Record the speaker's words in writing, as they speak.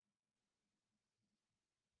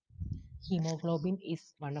Hemoglobin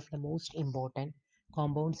is one of the most important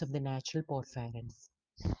compounds of the natural porphyrins.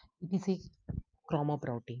 It is a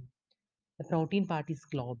chromoprotein. The protein part is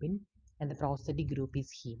globin and the prosthetic group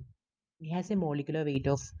is heme. It has a molecular weight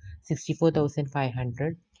of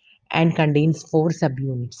 64,500 and contains four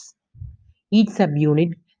subunits. Each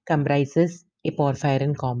subunit comprises a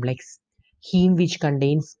porphyrin complex, heme which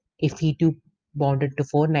contains a Fe2 bonded to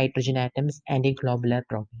four nitrogen atoms and a globular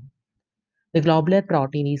protein. The globular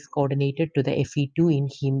protein is coordinated to the Fe2 in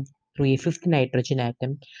heme through a fifth nitrogen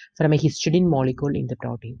atom from a histidine molecule in the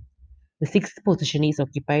protein. The sixth position is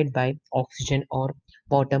occupied by oxygen or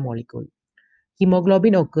water molecule.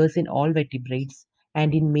 Hemoglobin occurs in all vertebrates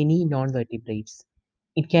and in many non-vertebrates.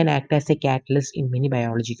 It can act as a catalyst in many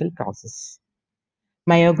biological processes.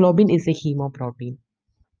 Myoglobin is a hemoprotein.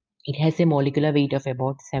 It has a molecular weight of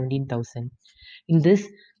about 17,000. In this,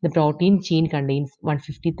 the protein chain contains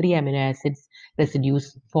 153 amino acids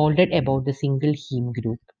residues folded about the single heme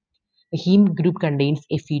group. The heme group contains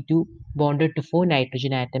Fe2 bonded to four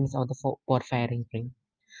nitrogen atoms of the porphyrin ring.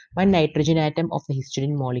 One nitrogen atom of the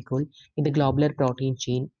histidine molecule in the globular protein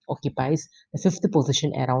chain occupies the fifth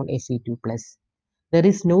position around Fe2+. There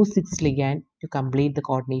is no sixth ligand to complete the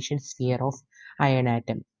coordination sphere of iron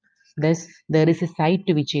atom. Thus, there is a site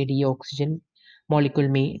to which a deoxygen molecule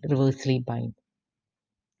may reversely bind.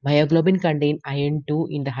 Myoglobin contains iron 2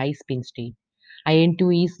 in the high spin state. Iron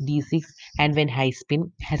 2 is D6 and when high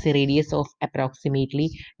spin has a radius of approximately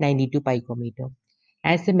 92 picometer.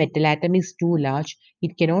 As the metal atom is too large,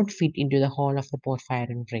 it cannot fit into the hull of the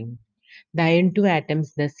porphyrin ring. The iron 2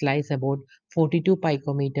 atoms thus lies about 42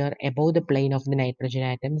 picometer above the plane of the nitrogen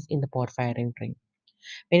atoms in the porphyrin ring.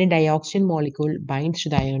 When a dioxygen molecule binds to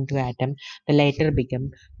the iron 2 atom, the latter become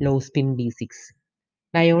low spin D6.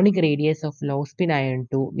 The ionic radius of low spin iron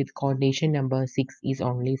 2 with coordination number 6 is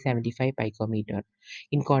only 75 picometer,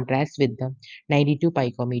 in contrast with the 92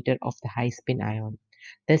 picometer of the high spin ion.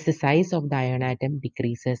 Thus, the size of the ion atom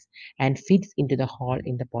decreases and fits into the hole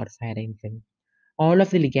in the porphyrin ring. All of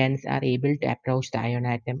the ligands are able to approach the ion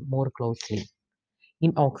atom more closely.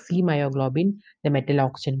 In oxymyoglobin, the metal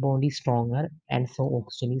oxygen bond is stronger and so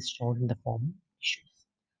oxygen is stored in the form of tissues.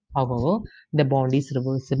 However, the bond is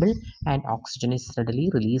reversible and oxygen is readily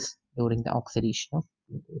released during the oxidation of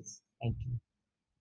glucose. Thank you.